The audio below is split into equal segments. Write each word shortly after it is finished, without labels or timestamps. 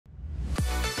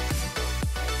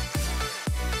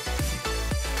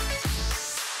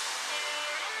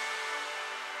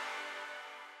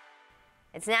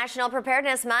It's National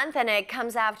Preparedness Month, and it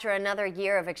comes after another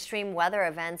year of extreme weather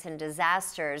events and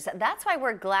disasters. That's why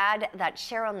we're glad that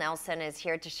Cheryl Nelson is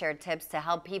here to share tips to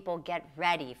help people get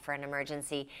ready for an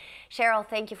emergency. Cheryl,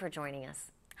 thank you for joining us.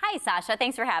 Hi, Sasha.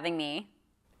 Thanks for having me.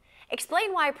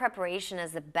 Explain why preparation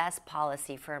is the best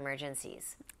policy for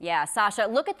emergencies. Yeah, Sasha,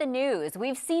 look at the news.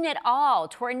 We've seen it all.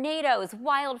 Tornadoes,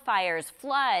 wildfires,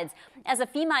 floods. As a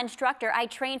FEMA instructor, I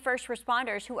train first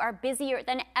responders who are busier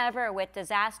than ever with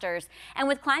disasters. And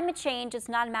with climate change, it's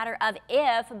not a matter of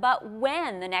if, but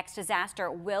when the next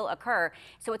disaster will occur.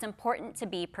 So it's important to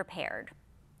be prepared.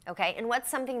 Okay, and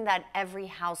what's something that every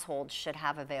household should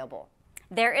have available?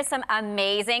 There is some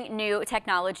amazing new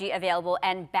technology available,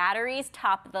 and batteries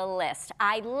top the list.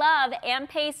 I love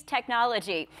AMPACE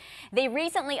technology. They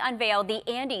recently unveiled the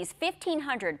Andes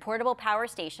 1500 portable power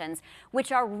stations,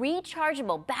 which are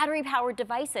rechargeable battery-powered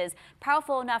devices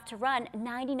powerful enough to run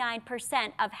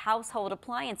 99% of household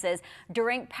appliances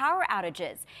during power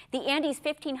outages. The Andes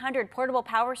 1500 portable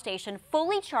power station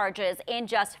fully charges in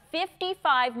just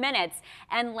 55 minutes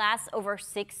and lasts over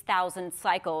 6,000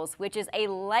 cycles, which is a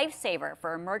lifesaver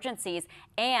for emergencies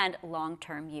and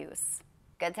long-term use.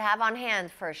 Good to have on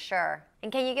hand for sure.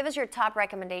 And can you give us your top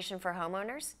recommendation for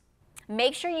homeowners?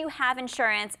 Make sure you have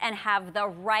insurance and have the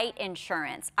right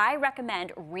insurance. I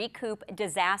recommend Recoup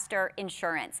Disaster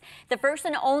Insurance, the first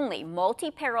and only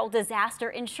multi-peril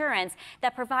disaster insurance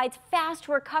that provides fast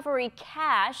recovery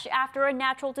cash after a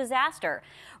natural disaster.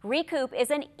 Recoup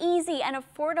is an easy and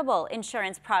affordable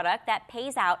insurance product that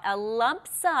pays out a lump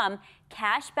sum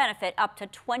cash benefit up to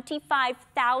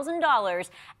 $25,000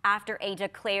 after a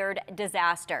declared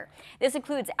disaster. This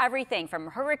includes everything from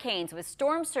hurricanes with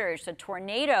storm surge to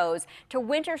tornadoes to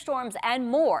winter storms and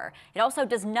more. It also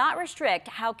does not restrict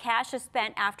how cash is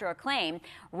spent after a claim.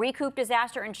 Recoup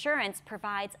Disaster Insurance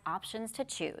provides options to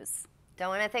choose. Don't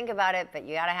want to think about it, but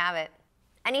you got to have it.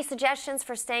 Any suggestions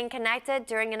for staying connected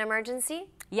during an emergency?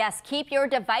 Yes, keep your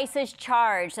devices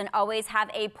charged and always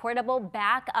have a portable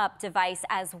backup device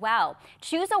as well.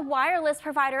 Choose a wireless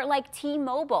provider like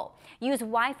T-Mobile. Use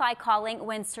Wi-Fi calling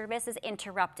when service is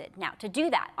interrupted. Now, to do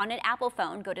that, on an Apple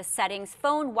phone, go to Settings,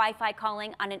 Phone Wi-Fi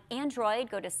Calling. On an Android,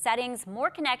 go to Settings,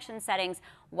 More Connection Settings,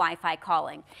 Wi-Fi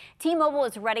Calling. T-Mobile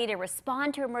is ready to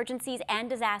respond to emergencies and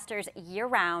disasters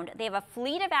year-round. They have a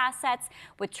fleet of assets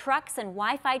with trucks and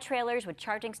Wi-Fi trailers with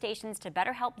charging stations to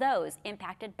better help those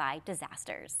impacted by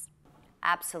disasters.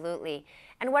 Absolutely.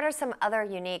 And what are some other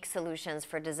unique solutions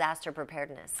for disaster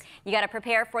preparedness? You got to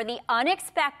prepare for the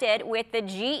unexpected with the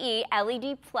GE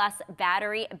LED Plus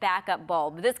battery backup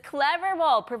bulb. This clever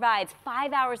bulb provides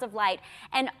 5 hours of light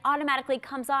and automatically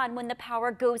comes on when the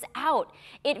power goes out.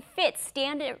 It fits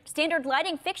standard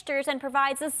lighting fixtures and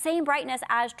provides the same brightness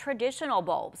as traditional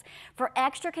bulbs. For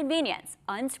extra convenience,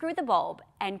 unscrew the bulb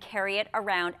and carry it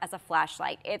around as a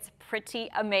flashlight. It's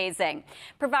pretty amazing.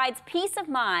 Provides peace of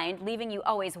mind, leaving you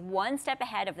always one step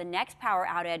ahead of the next power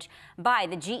outage. Buy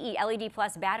the GE LED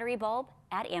Plus battery bulb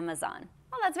at Amazon.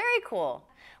 Well, that's very cool.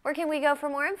 Where can we go for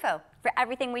more info? For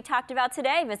everything we talked about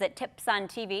today, visit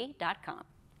tipsontv.com.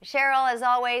 Cheryl, as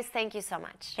always, thank you so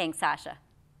much. Thanks, Sasha.